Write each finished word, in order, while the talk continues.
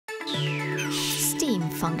steam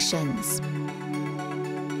functions.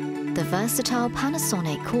 The versatile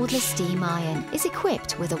Panasonic cordless steam iron is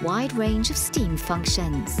equipped with a wide range of steam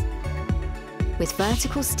functions. With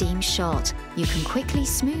vertical steam shot, you can quickly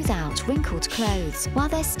smooth out wrinkled clothes while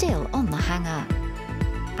they're still on the hanger.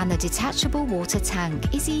 And the detachable water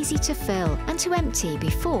tank is easy to fill and to empty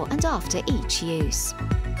before and after each use.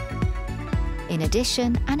 In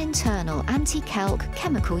addition, an internal anti-calc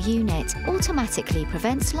chemical unit automatically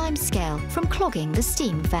prevents limescale from clogging the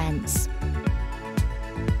steam vents.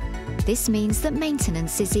 This means that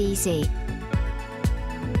maintenance is easy,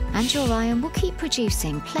 and your iron will keep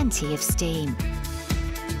producing plenty of steam.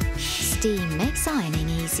 Steam makes ironing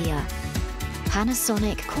easier.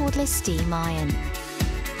 Panasonic cordless steam iron.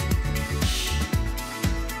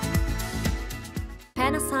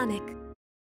 Panasonic.